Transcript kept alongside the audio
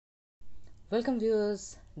Welcome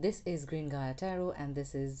viewers, this is Green Gaia Tarot and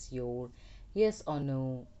this is your yes or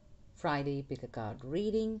no Friday pick a card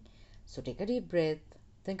reading. So take a deep breath,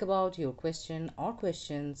 think about your question or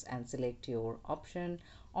questions and select your option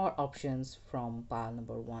or options from pile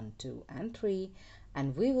number 1, 2 and 3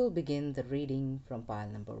 and we will begin the reading from pile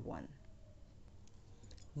number 1.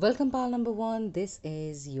 Welcome pile number 1. This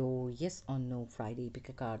is your yes or no Friday pick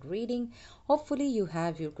a card reading. Hopefully you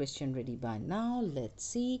have your question ready by now. Let's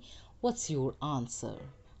see what's your answer.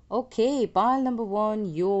 Okay, pile number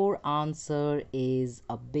 1, your answer is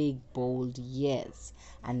a big bold yes.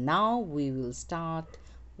 And now we will start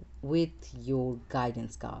with your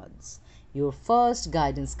guidance cards. Your first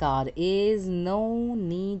guidance card is no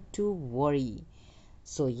need to worry.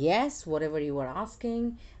 So yes, whatever you are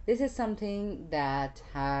asking, this is something that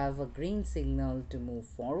have a green signal to move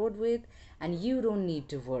forward with, and you don't need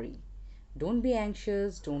to worry. Don't be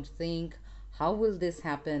anxious. Don't think, how will this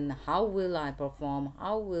happen? How will I perform?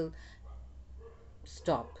 How will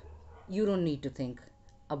stop? You don't need to think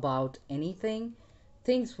about anything.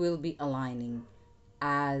 Things will be aligning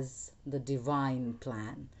as the divine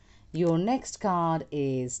plan. Your next card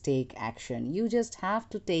is take action. You just have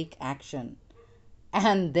to take action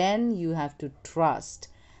and then you have to trust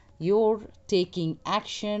your taking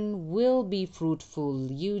action will be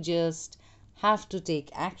fruitful. You just have to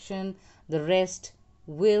take action, the rest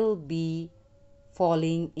will be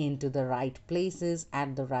falling into the right places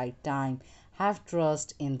at the right time. Have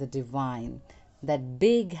trust in the divine that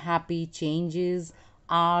big happy changes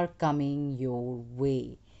are coming your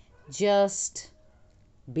way. Just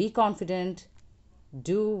be confident,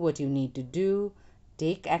 do what you need to do,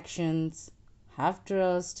 take actions, have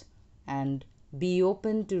trust, and be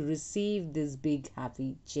open to receive these big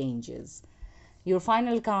happy changes. Your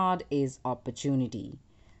final card is opportunity.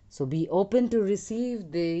 So be open to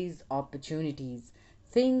receive these opportunities.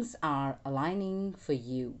 Things are aligning for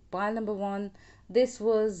you. Pile number 1, this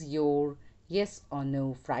was your yes or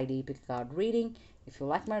no Friday pick card reading. If you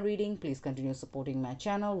like my reading, please continue supporting my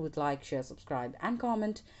channel with like, share, subscribe, and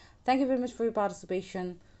comment. Thank you very much for your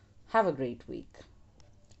participation. Have a great week.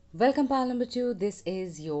 Welcome pile number 2. This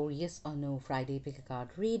is your yes or no Friday pick a card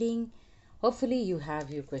reading. Hopefully you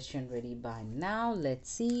have your question ready by now.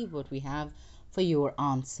 Let's see what we have for your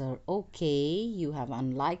answer. Okay, you have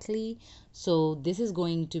unlikely. So this is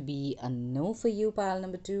going to be a no for you, pile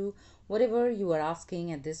number 2. Whatever you are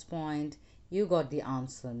asking at this point, you got the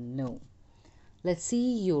answer no. Let's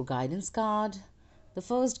see your guidance card. The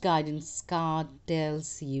first guidance card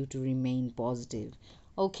tells you to remain positive.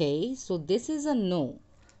 Okay, so this is a no.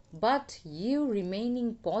 But you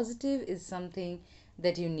remaining positive is something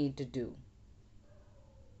that you need to do.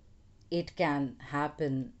 It can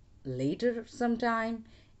happen later sometime.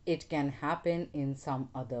 It can happen in some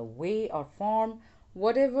other way or form.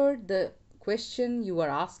 Whatever the question you are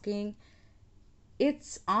asking,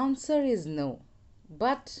 its answer is no.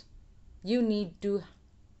 But you need to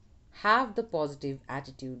have the positive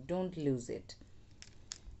attitude. Don't lose it.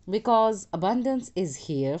 Because abundance is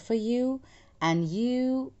here for you and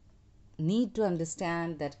you need to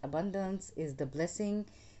understand that abundance is the blessing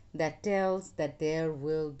that tells that there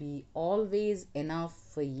will be always enough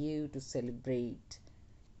for you to celebrate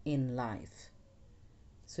in life.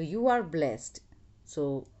 So you are blessed.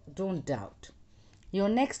 So don't doubt. Your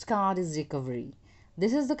next card is recovery.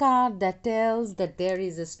 This is the card that tells that there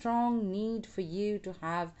is a strong need for you to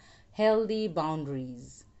have healthy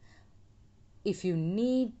boundaries. If you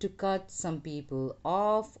need to cut some people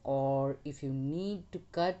off or if you need to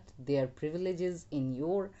cut their privileges in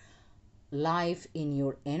your life, in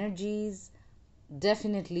your energies,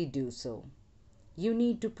 definitely do so. You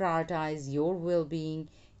need to prioritize your well-being,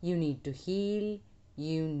 you need to heal,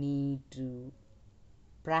 you need to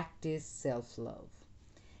practice self-love.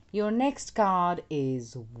 Your next card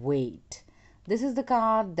is wait. This is the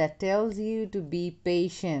card that tells you to be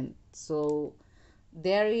patient. So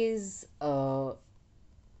there is a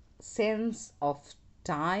sense of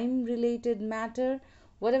time related matter.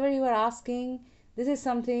 Whatever you are asking, this is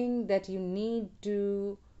something that you need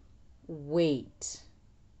to wait.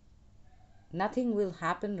 Nothing will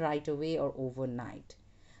happen right away or overnight.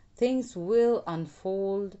 Things will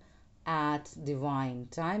unfold at divine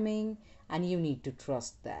timing and you need to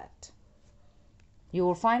trust that.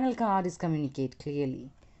 Your final card is communicate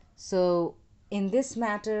clearly. So in this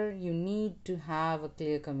matter, you need to have a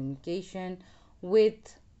clear communication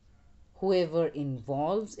with whoever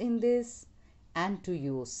involves in this and to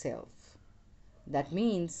yourself. That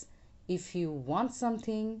means if you want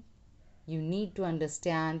something, you need to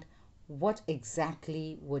understand what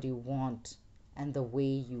exactly what you want and the way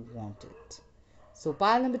you want it. So,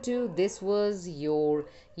 pile number 2, this was your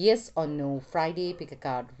yes or no Friday pick a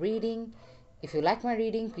card reading. If you like my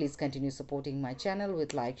reading, please continue supporting my channel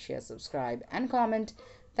with like, share, subscribe, and comment.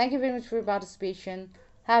 Thank you very much for your participation.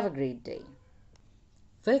 Have a great day.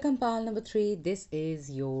 Welcome, pile number 3. This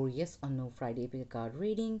is your yes or no Friday pick a card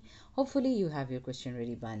reading. Hopefully, you have your question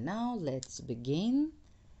ready by now. Let's begin.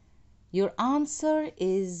 Your answer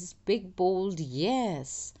is big, bold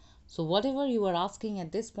yes. So, whatever you are asking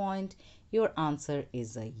at this point, your answer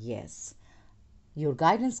is a yes. Your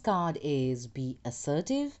guidance card is be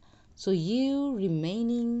assertive. So, you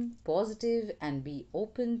remaining positive and be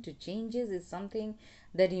open to changes is something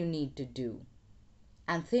that you need to do,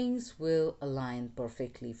 and things will align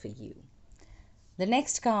perfectly for you. The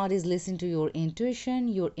next card is listen to your intuition.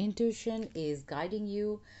 Your intuition is guiding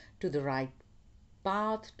you to the right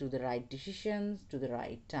path, to the right decisions, to the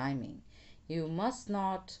right timing. You must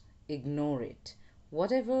not ignore it.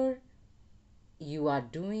 Whatever you are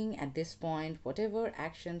doing at this point, whatever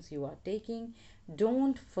actions you are taking,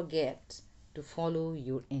 don't forget to follow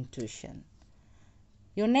your intuition.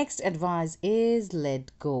 Your next advice is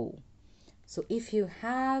let go. So, if you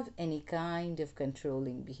have any kind of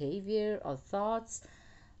controlling behavior or thoughts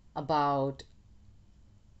about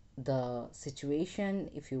the situation,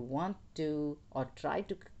 if you want to or try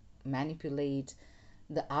to manipulate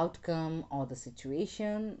the outcome or the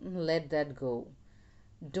situation, let that go.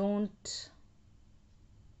 Don't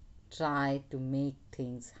try to make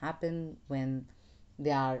things happen when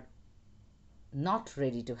they are not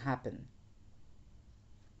ready to happen.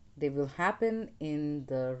 They will happen in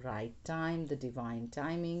the right time. The divine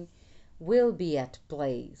timing will be at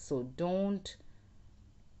play. So don't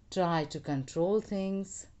try to control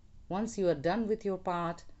things. Once you are done with your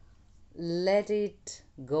part, let it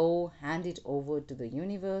go, hand it over to the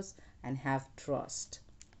universe, and have trust.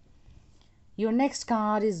 Your next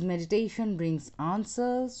card is meditation brings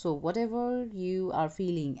answers. So, whatever you are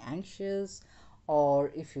feeling anxious,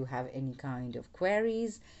 or if you have any kind of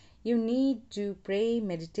queries, you need to pray,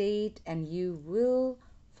 meditate, and you will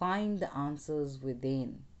find the answers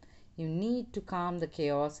within. You need to calm the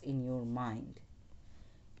chaos in your mind.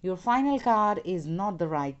 Your final card is not the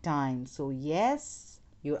right time. So, yes,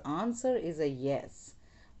 your answer is a yes.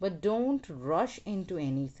 But don't rush into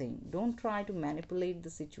anything. Don't try to manipulate the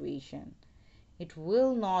situation. It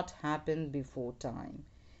will not happen before time.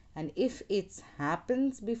 And if it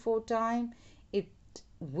happens before time, it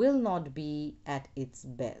will not be at its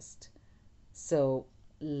best. So,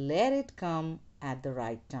 let it come at the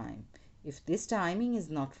right time. If this timing is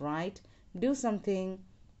not right, do something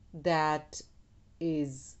that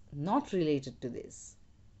is not related to this.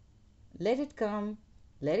 Let it come,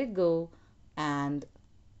 let it go, and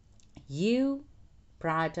you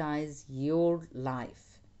prioritize your life.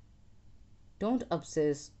 Don't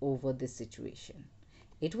obsess over this situation.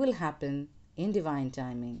 It will happen in divine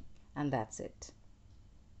timing, and that's it.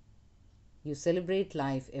 You celebrate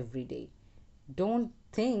life every day. Don't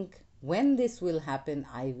think when this will happen,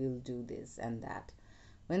 I will do this and that.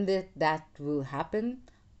 When that will happen,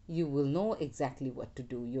 you will know exactly what to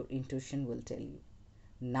do. Your intuition will tell you.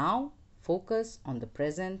 Now, focus on the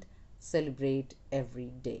present, celebrate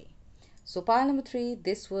every day. So, pile number 3,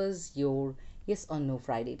 this was your yes or no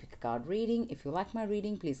Friday pick a card reading. If you like my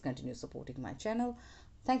reading, please continue supporting my channel.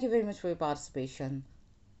 Thank you very much for your participation.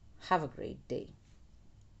 Have a great day.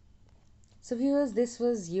 So, viewers, this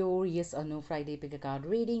was your yes or no Friday pick a card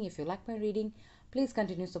reading. If you like my reading, please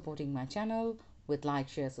continue supporting my channel with like,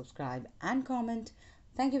 share, subscribe, and comment.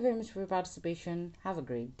 Thank you very much for your participation. Have a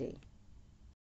great day.